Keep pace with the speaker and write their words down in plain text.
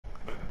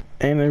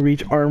And I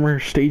reach armor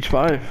stage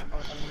 5.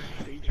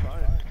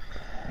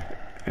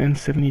 And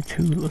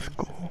 72, let's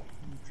go.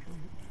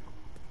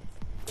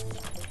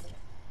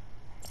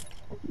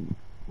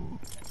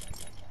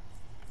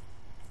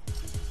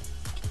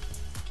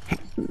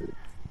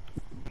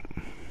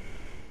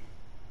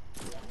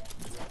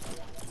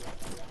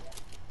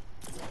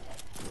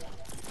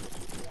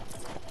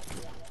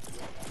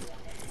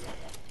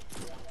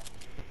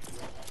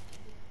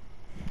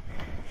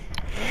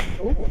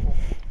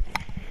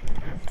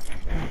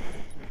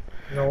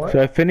 You know what?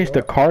 So I finished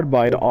the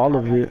carbide, all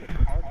of it.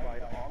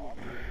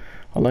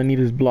 All I need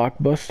is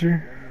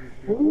Blockbuster.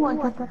 Ooh, I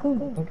got that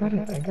thing. I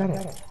got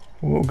it.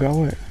 Well, got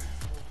what?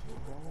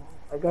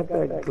 I got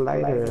that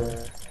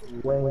glider.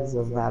 Wings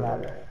of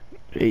Valor.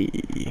 Hey.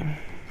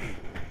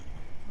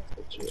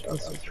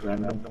 Such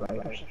random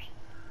gliders.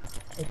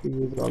 I can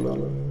use all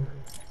of them.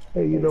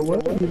 Hey, you know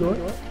what? You know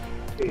what?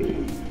 Hey.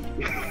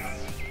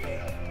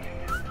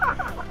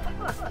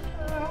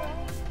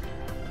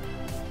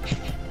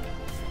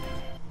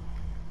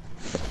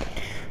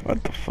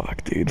 What the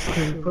fuck, dude?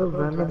 Can you put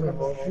random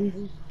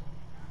emojis?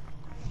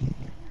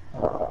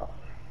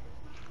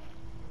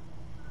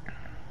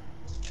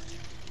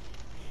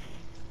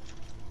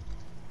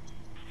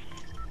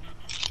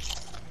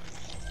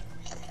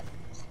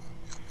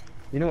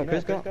 You know what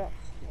Chris got? Wait,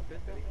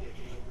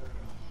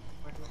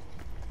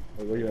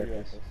 where you at,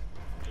 Chris?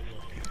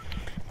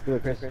 Where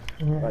Chris?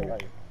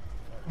 Right.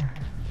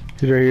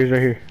 He's right here, he's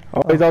right here.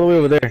 Oh, he's all the way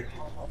over there.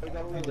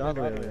 He's all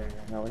the way over there.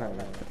 No, we're not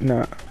right.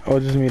 Nah,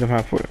 I'll just meet him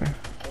halfway.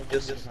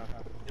 Just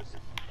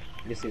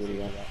see what he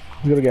got.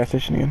 Let's go to the gas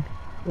station again.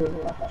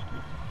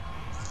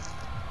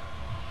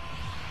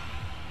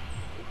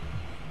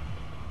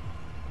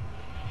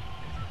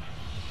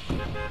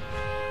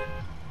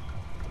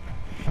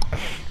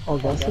 Oh,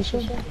 gas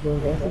station?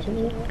 Going gas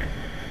station?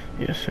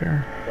 Yes,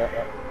 sir.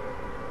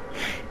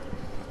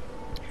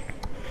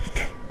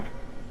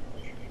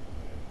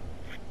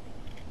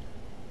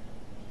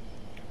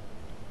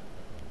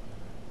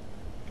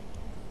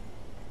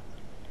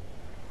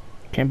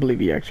 Can't believe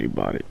he actually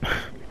bought it. I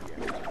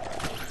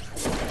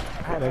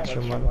had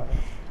extra money.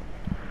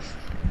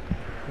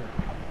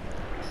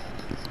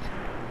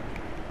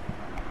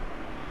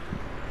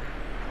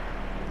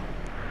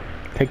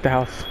 Take the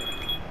house.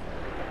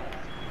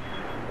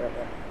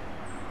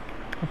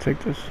 I'll take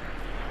this.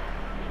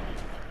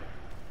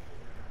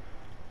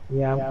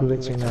 Yeah, I'm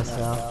glitching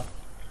myself.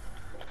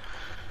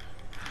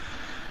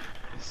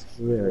 It's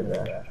really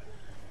bad.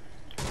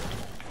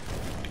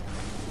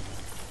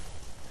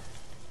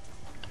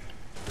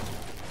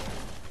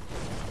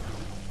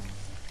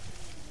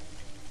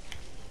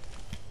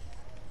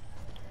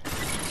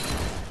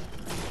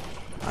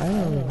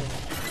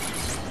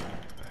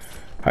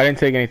 I didn't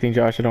take anything,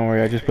 Josh, so don't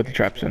worry. I just put the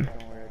traps in.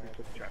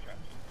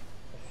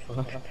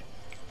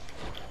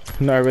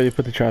 No, I really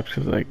put the traps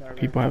because, like,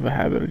 people have a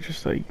habit of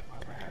just, like,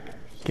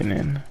 getting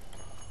in.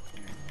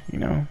 You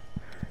know?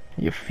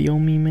 You feel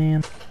me,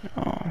 man?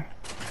 Oh,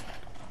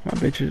 my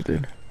bitches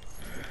did.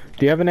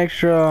 Do you have an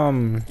extra,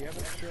 AR?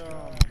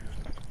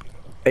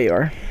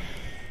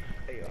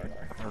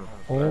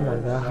 Oh my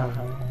god.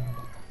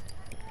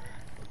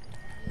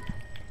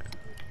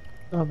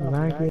 Stop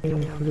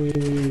lagging,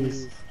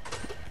 please.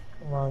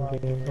 Come on,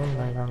 game, don't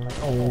lag on me.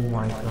 Oh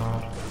my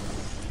god.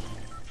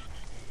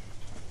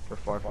 We're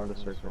far from the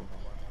circle.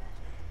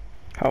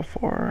 How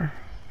far?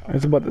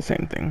 It's about the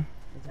same thing.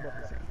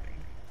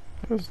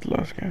 That was the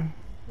last game.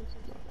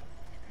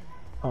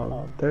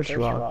 Oh, there's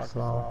rocks,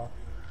 so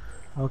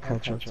I'll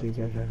catch up to you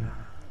guys right now.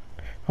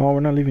 Oh, we're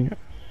not leaving yet.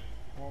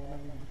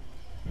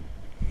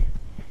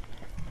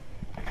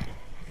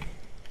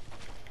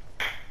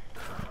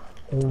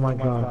 Oh my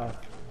god.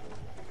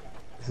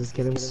 This is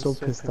getting me so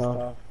pissed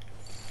off.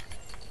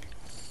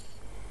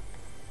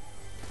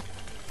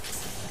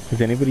 Is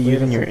anybody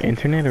using your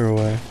internet or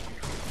what?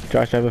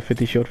 Josh, I have a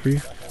 50 shield for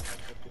you.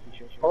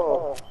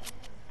 Oh,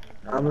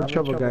 I'm in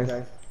trouble,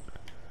 guys.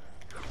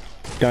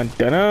 Dun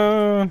dun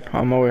dun!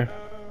 On my way.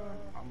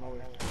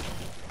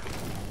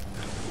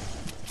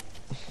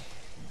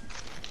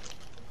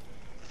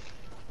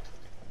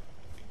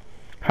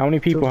 How many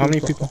people? How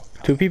many people?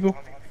 2 people?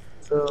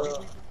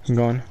 So, I'm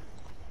going.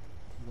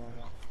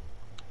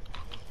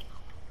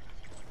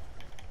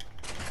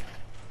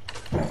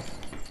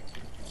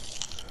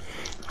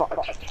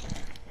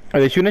 Are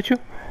they shooting at you?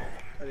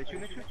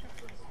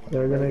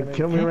 they're gonna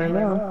kill me right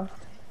now.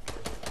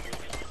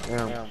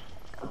 Yeah.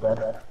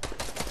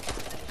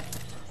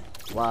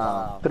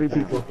 Wow. 3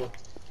 people.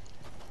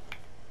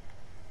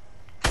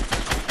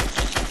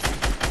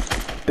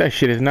 That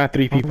shit is not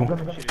 3 people.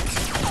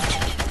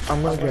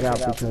 I'm gonna get out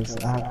because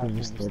I have to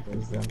restore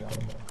this damn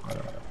thing.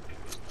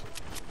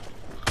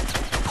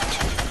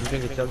 I'm gonna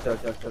get choked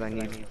out just what I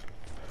need.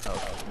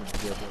 Oh,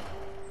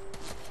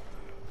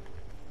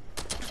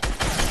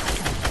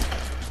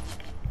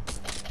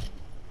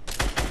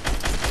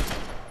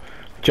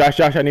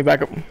 Josh, I need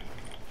backup.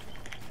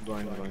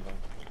 going.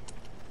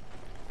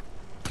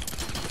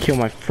 Kill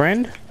my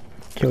friend?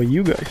 Kill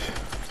you guys.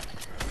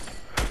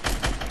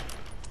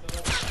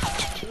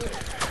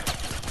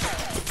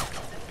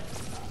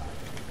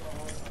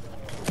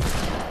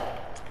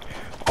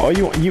 Oh,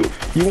 you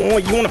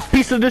want a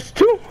piece of this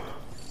too?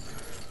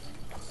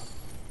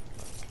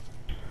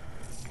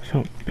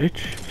 So, bitch.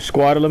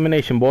 Squad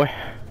elimination, boy.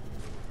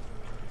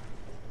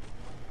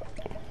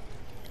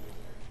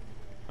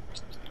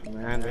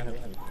 Man, they have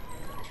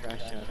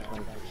trash out.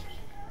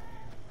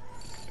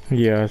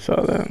 Yeah, I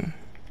saw that.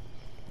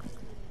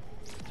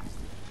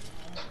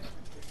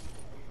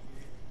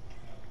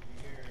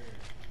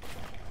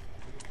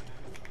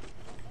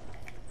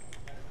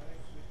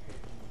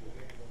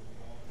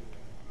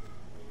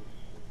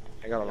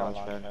 I got a launch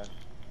pad.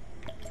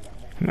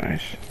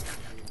 Nice.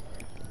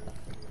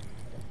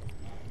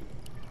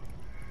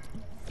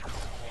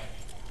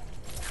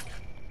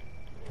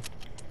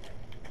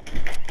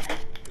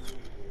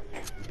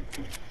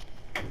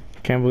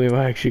 Can't believe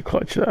I actually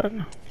clutched that.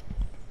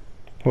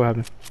 What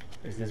happened?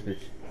 It's this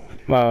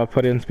bitch.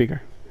 Put it in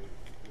speaker.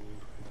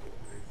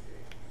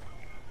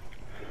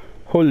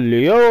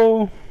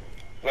 Julio.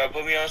 What,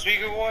 put me on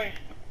speaker, boy?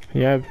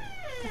 Yeah.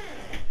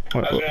 I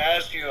was gonna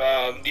ask you,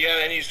 do you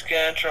have any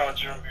scantrons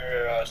from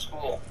your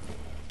school?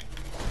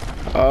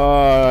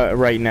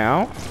 Right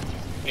now?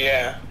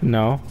 Yeah.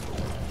 No.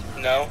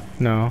 No?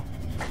 No.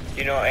 Do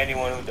you know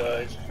anyone who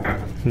does?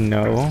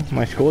 No.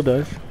 My school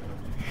does.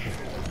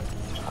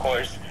 Of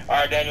course.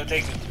 Alright, Daniel,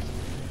 take me.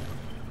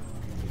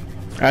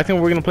 I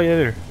think we're gonna play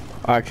later.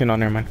 Oh, actually, no,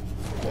 never mind.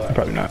 What?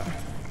 Probably not.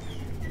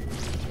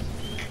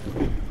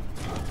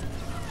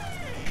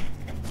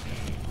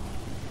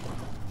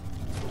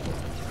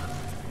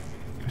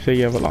 So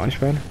you have a launch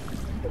pad?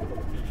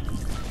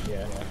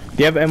 Yeah. Do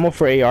you have ammo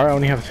for AR? I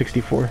only have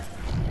 64. I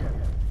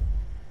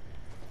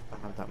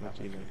don't have that much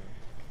either.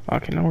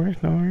 Okay, no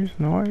worries, no worries,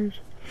 no worries.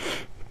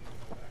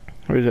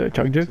 Where's that?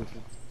 Chug jug?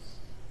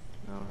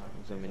 No,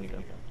 it's a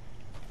minigun.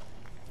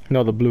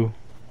 No, the blue.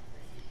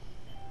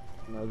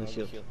 No, the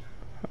shield.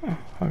 Oh,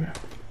 okay.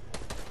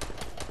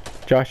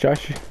 Josh,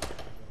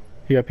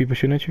 you got people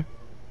shooting at you?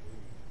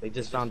 They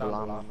just found the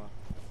llama.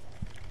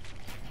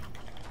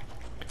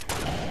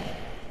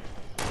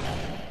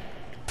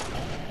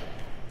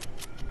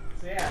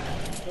 So yeah,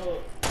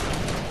 so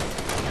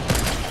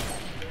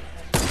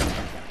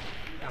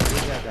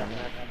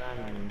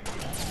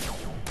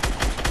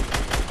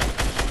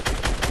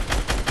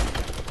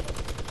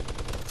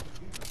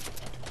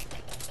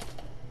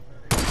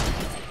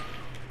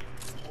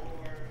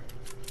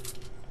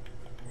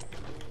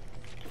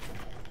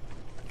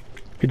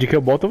Did you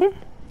kill both of them?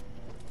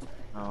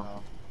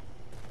 No.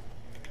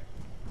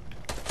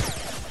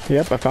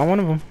 Yep, I found one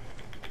of them.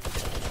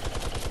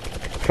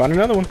 Found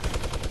another one.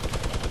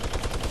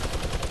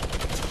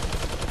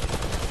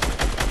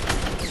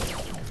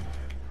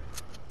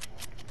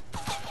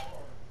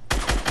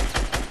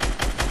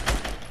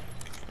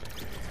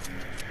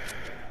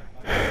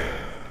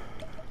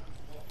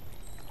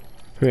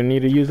 We're gonna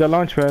need to use that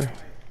launch pad.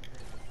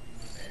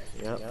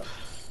 Yep.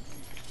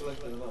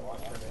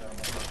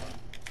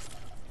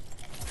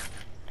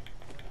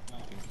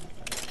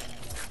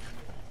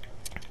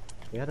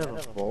 We had a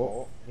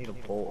bolt. I need a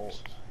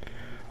bolt.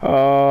 I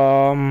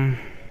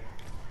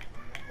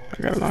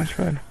got a launch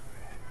pad.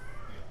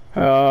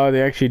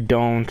 They actually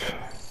don't.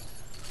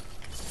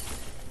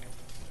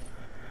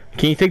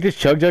 Can you take this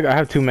chug jug? I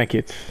have 2 mech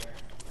kits.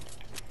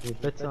 We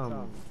put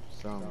some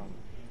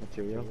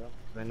material.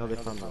 I know they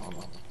found the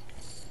llama.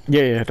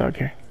 Yeah, dog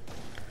here.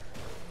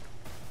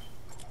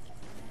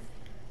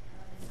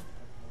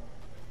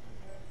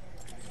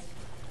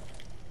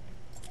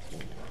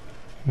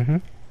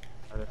 Alright,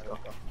 let's go.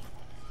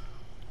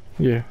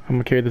 Yeah, I'm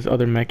gonna carry this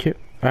other mech kit.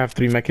 I have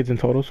 3 mech kits in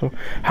total, so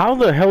how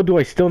the hell do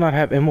I still not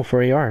have ammo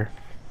for AR?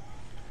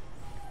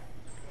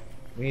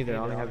 Me neither, I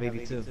only have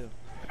 82.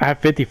 I have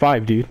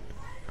 55, dude. What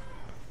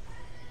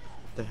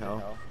the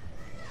hell?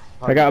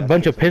 I got a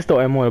bunch of pistol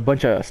ammo and a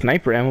bunch of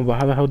sniper ammo, but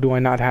how the hell do I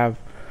not have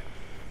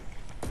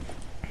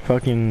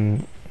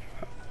fucking...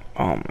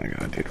 Oh my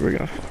god, dude, we're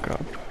gonna fuck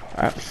up.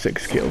 I have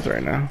 6 kills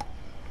right now.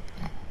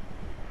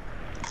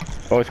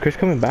 Oh, is Chris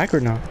coming back or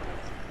not?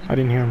 I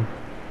didn't hear him.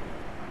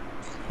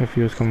 If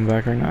he was coming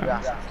back or not.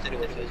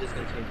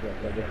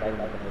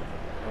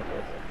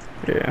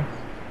 Yeah.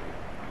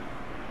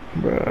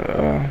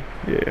 Bruh,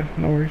 yeah,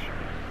 no worries.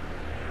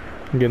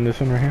 I'm getting this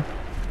one right here.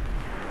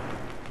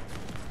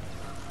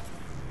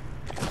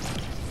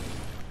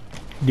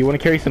 Do you want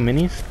to carry some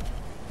minis?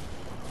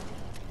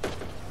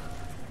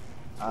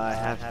 I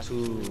have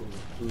two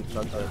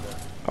chugs.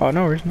 Oh,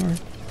 no worries, no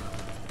worries.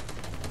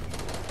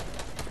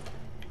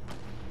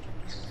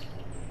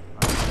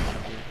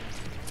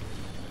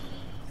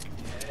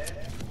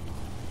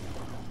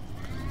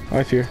 Oh,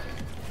 I see her.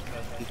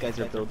 These guys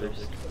are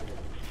builders.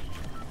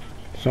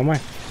 So am I.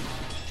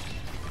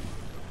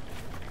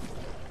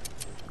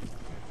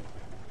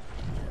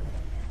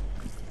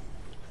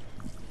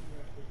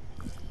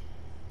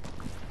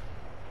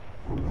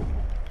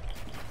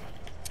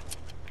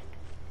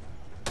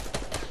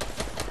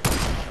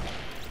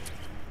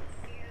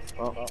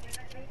 Oh.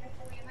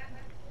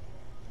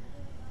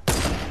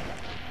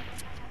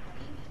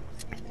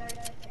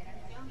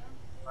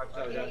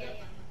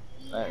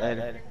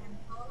 Right.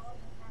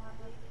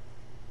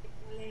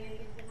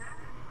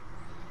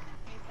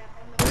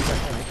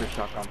 your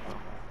shotgun?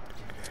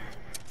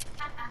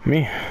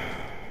 Me.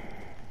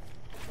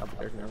 Oh, but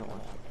there's another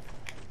one.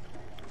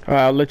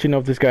 I'll let you know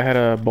if this guy had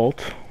a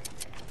bolt.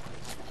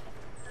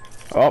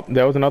 Oh,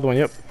 there was another one.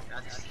 Yep.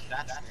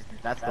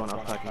 That's the one I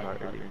was talking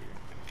about earlier.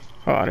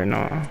 Oh, I didn't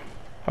know.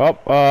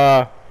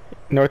 Oh,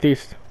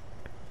 northeast.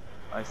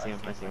 I see him.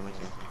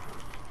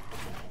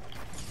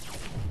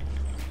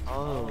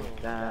 Oh,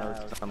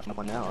 that was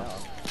someone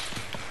else.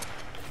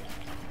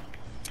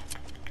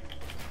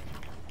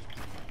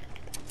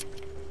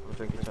 I'll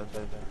drink each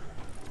other.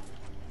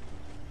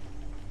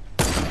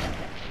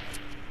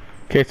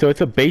 Okay, so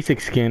it's a basic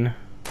skin.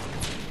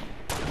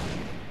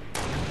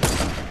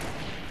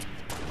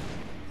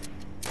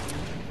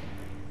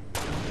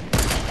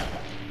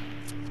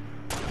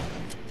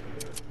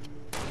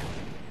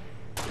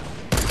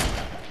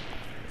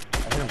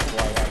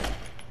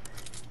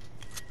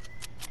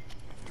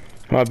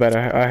 My bad,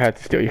 I had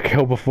to steal your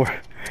kill before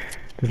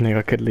this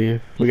nigga could leave.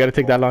 We gotta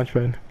take that launch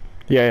pad.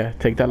 Yeah,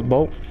 take that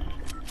bolt.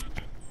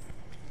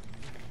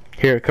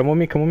 Here, come with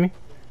me.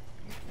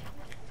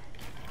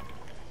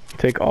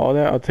 Take all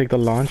that, I'll take the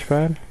launch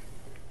pad.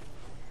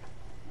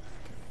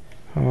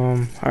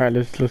 Alright,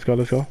 let's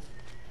go.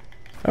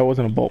 That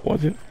wasn't a bolt,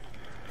 was it?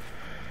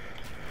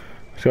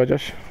 Let's go,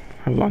 Josh.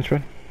 Have a launch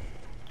pad.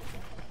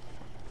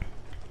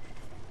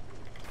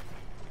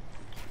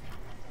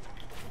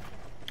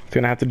 It's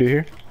gonna have to do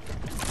here.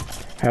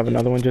 Have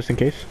another one just in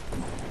case.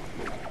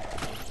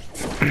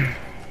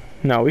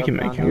 No, we can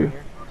make it.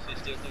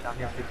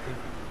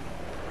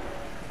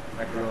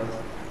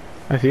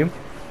 I see him.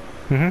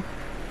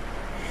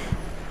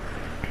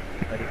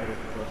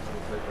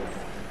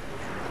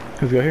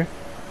 Let's go here.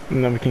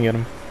 And then we can get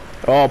him.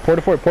 Oh,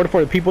 porta fort.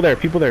 People there.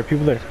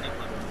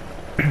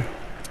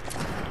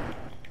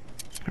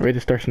 Ready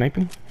to start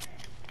sniping?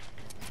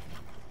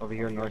 Over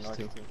here north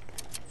too.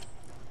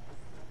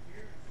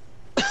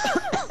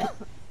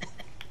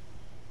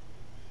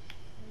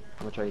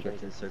 I'm gonna try to get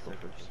to the circle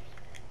first.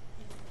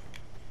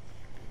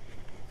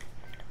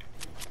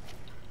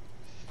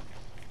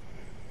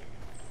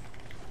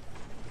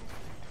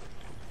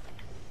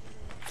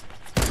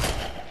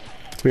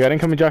 We got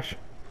incoming, Josh.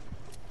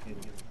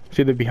 Is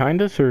either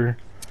behind us or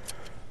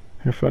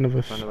in front of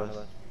us?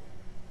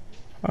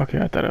 Okay,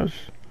 I thought I was.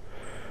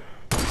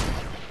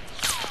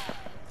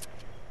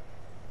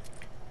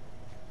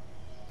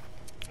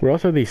 Where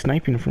else are they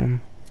sniping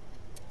from?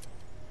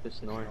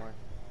 Just north.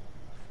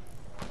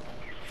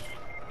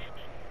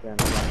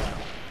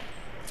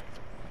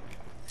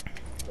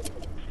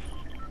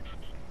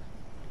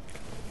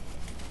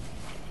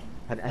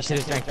 I should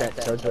have drank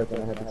that soda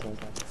when I had the time.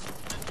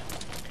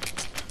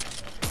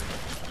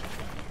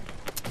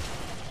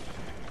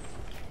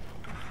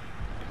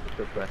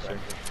 Good pressure.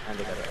 And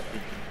they got a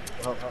RPG.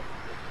 Oh.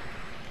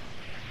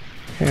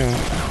 Yeah.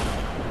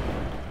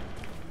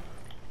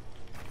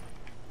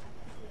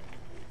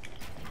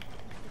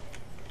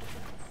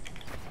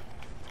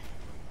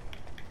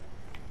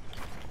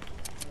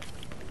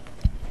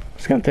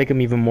 It's gonna take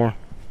him even more.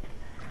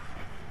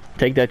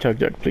 Take that chug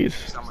jug, please.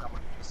 Someone.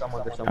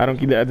 I don't.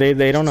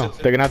 They don't know.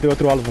 They're gonna have to go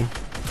through all of them.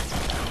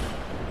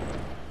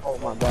 Oh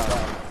my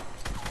god.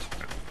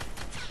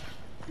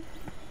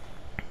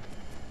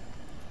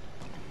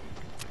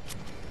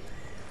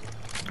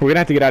 We're gonna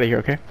have to get out of here,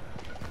 okay?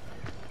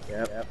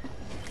 Yep.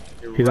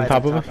 He's on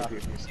top of us?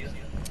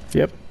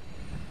 Yep.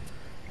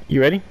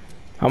 You ready?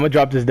 I'm gonna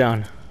drop this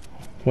down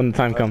when the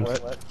time comes.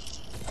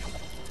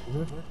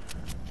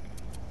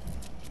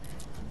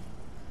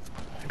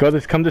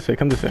 Come this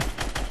way.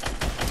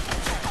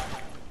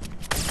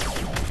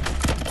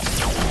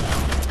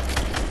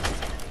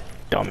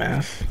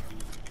 Dumbass.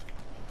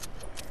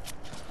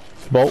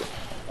 Bolt.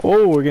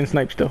 Oh, we're getting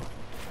sniped still.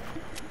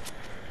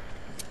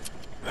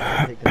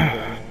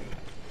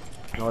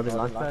 No other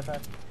launch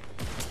pad?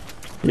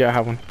 Yeah, I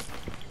have one.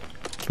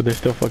 But they're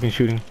still fucking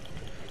shooting.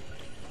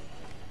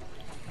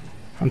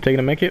 I'm taking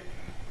a make it.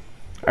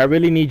 I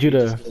really need you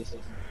to...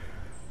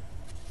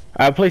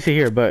 I'll place it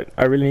here, but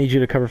I really need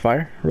you to cover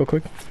fire real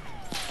quick.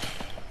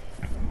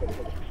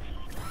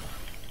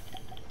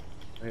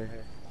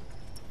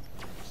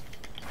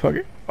 Fuck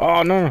it.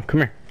 Oh, no, come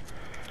here.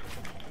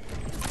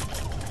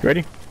 You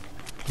ready?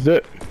 Let's do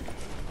it.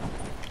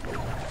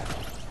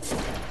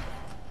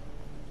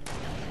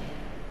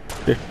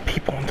 There's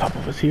people on top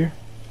of us here.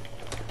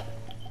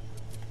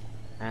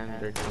 And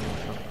they're coming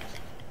from...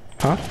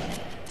 Huh?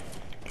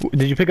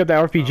 Did you pick up the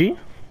RPG?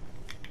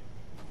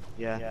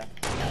 Yeah.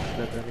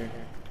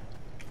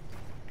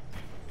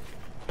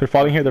 They're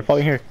falling here.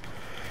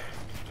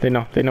 They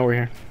know we're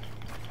here.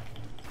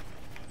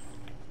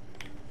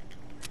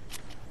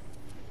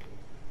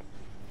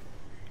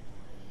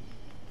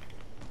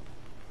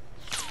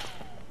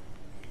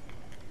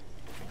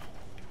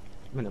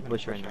 I'm in a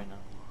bush right now.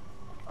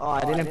 Oh,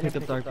 I didn't pick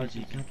up the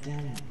RPG. God damn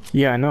it.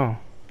 Yeah, I know.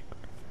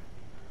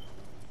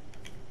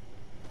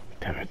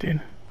 Damn it,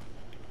 dude.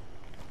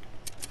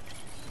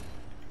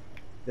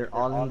 They're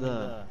all in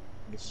the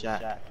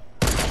shack.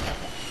 I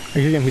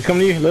see him. He's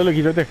coming to you. Look,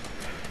 he's right there.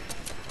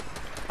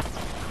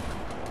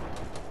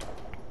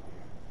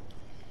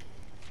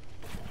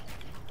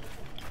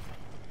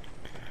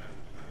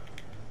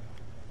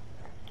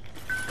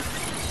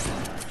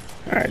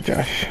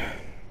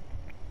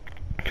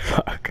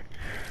 Fuck.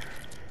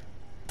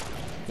 I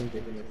think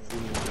they're gonna see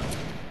me.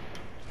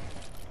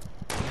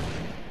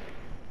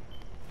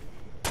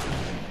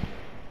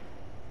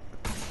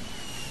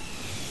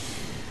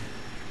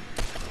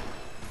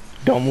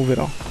 Don't move at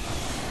all.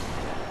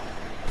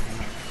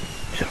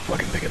 Should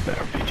fucking pick up that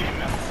RPG,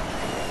 man.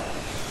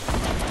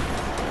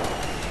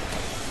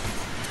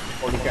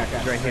 Holy crap,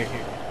 he's right here.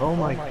 Oh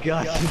my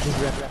gosh, he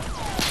just ran.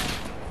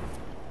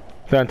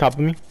 Is that on top of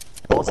me?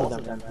 Both of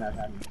them ran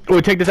past me. Oh,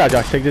 take this out,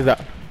 Josh. Take this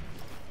out.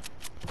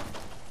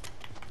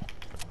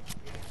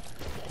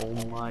 Oh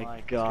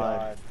my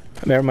god.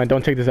 Never mind.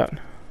 Don't take this out.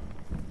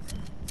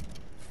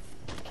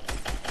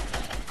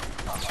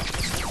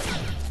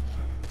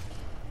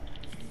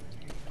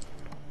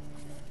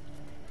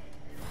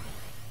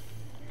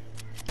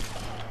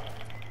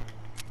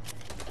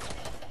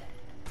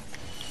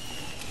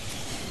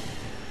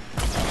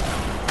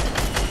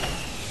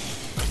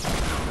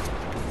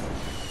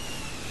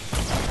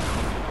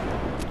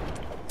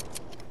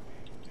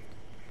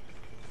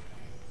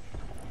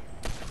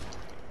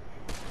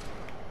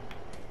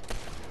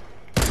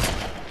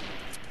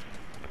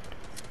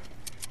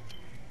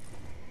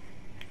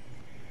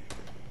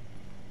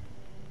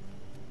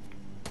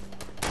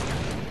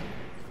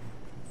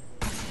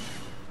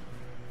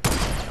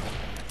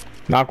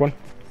 Knock one.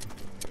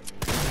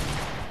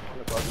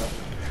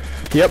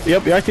 Yep,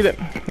 yeah, I see that.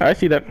 I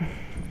see that.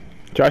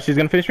 Josh, he's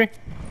gonna finish me.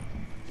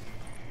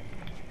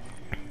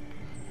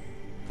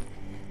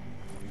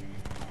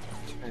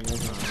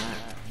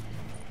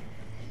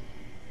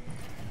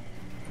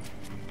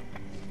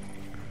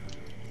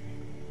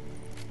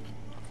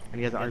 And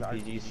he has an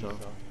RPG, so.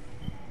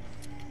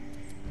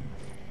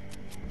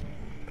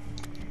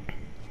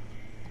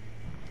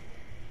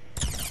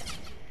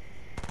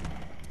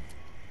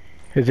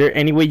 Is there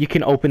any way you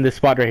can open this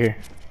spot right here?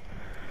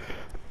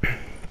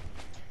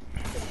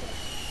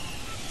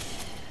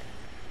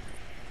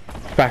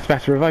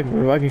 Fast, revive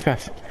me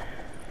fast.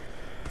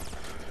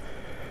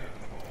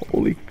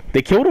 Holy,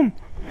 they killed him.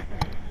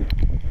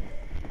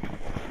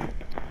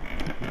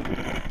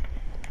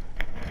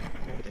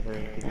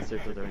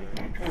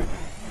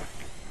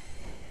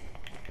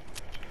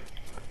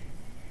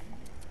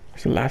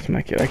 It's the last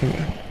med kit I can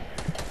get.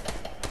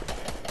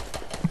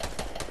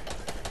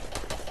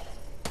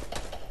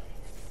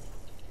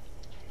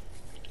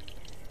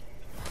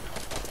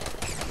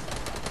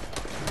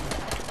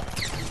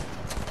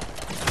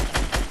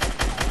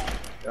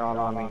 They're all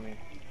on me.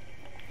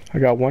 I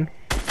got one.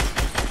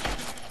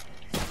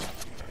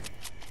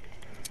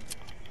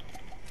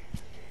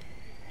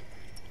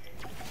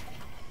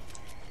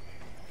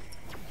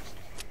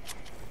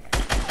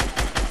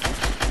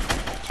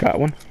 Got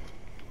one.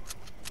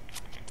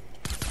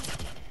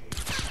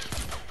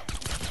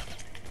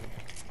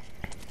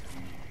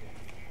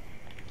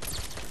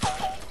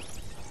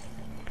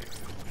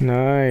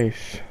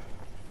 Nice.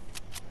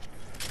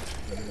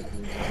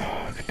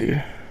 Fuck,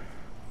 dude.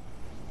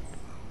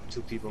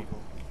 Two people.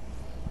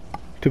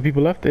 Two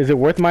people left. Is it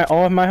worth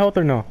all of my health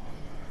or no?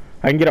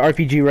 I can get an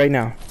RPG right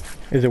now.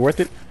 Is it worth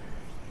it?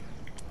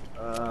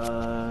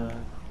 I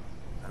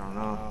don't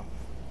know.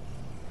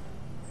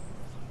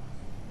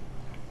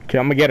 Okay,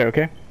 I'm gonna get it,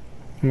 okay?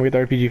 I'm gonna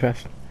get the RPG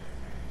fast.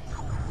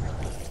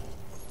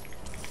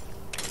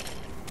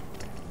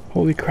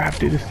 Holy crap,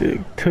 dude, this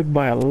dude took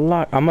by a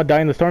lot. I'm gonna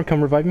die in the storm.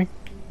 Come revive me.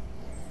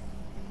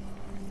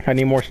 I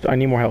need more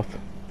health.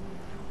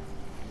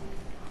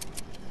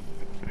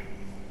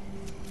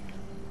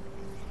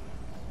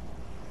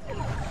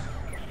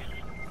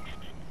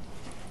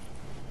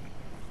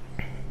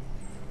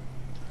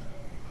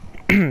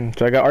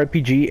 So I got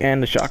RPG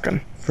and the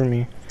shotgun for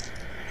me.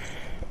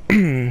 I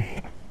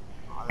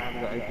have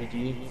the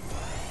RPG,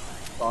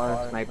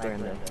 or sniper,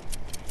 and the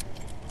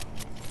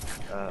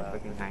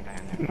freaking tank.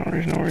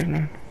 No worries,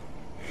 man.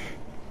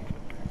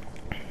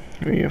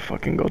 We need to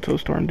fucking go to the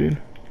storm, dude.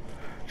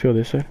 Let's go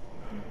this side.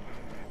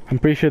 I'm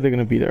pretty sure they're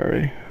gonna be there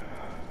already.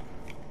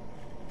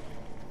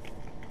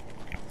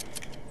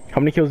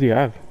 How many kills do you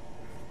have?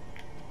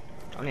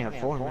 I only have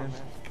 4, man.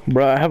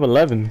 Bruh, I have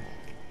 11.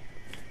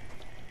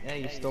 Yeah,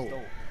 you stole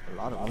a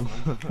lot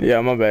of them.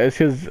 Yeah, my bad. It's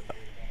cause... I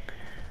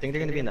think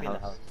they're gonna be in the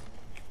house.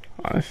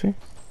 Honestly.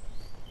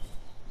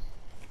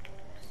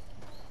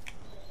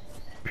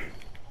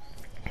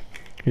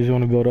 You just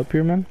wanna build up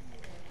here, man?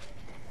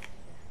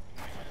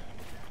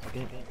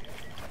 Okay.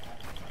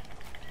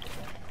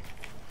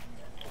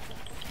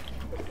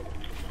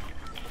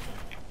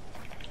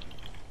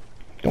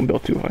 Don't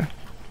build too high.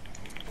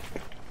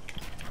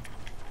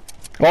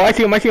 Oh, I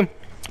see him.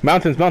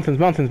 Mountains.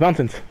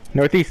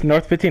 Northeast,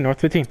 north 15.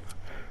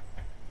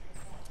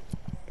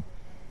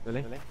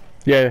 Really?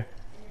 Yeah.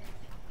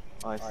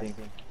 Oh, I see.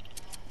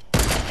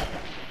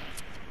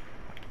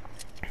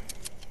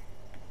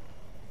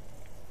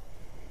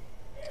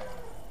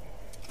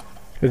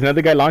 There's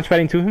another guy launch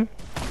padding to him.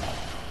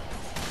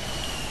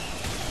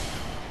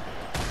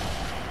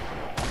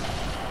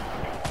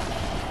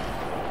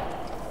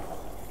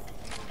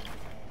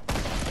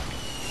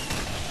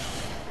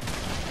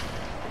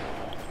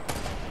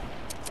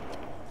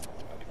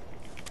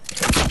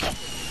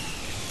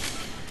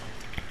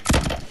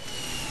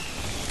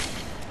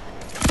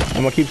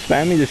 I'm gonna keep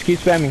spamming. Just keep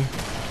spamming.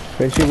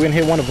 Eventually, we're gonna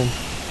hit one of them.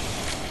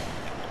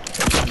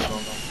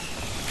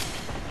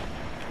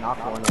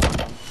 Knock one of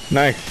them.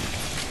 Nice.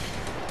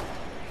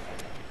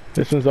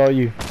 This one's all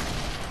you.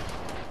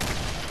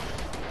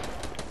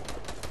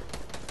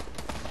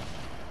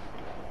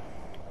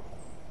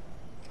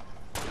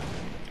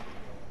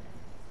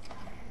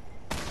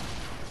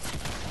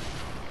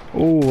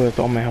 Oh, that's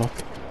all my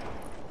health.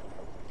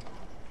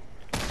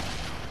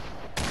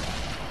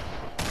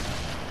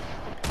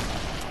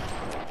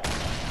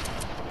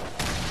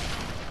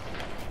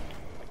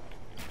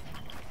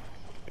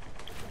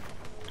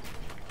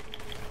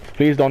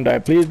 Please don't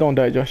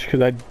die, Josh,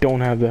 because I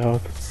don't have the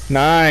health.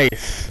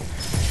 Nice.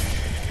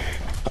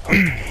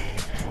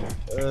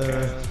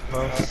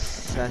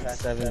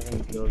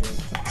 17 kills.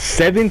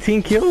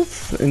 17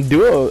 kills in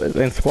duo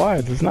and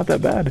squads. It's not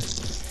that bad.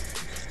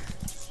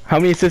 How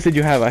many assists did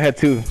you have? I had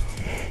 2.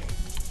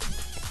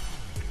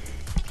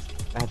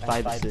 I had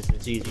 5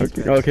 assists. Jesus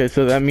Christ. Okay,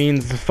 so that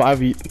means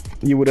 5.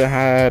 You would have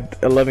had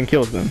 11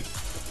 kills then,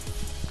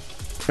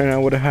 and I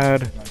would have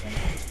had.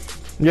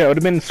 Yeah, it would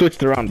have been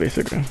switched around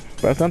basically,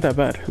 but it's not that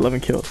bad. 11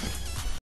 kills.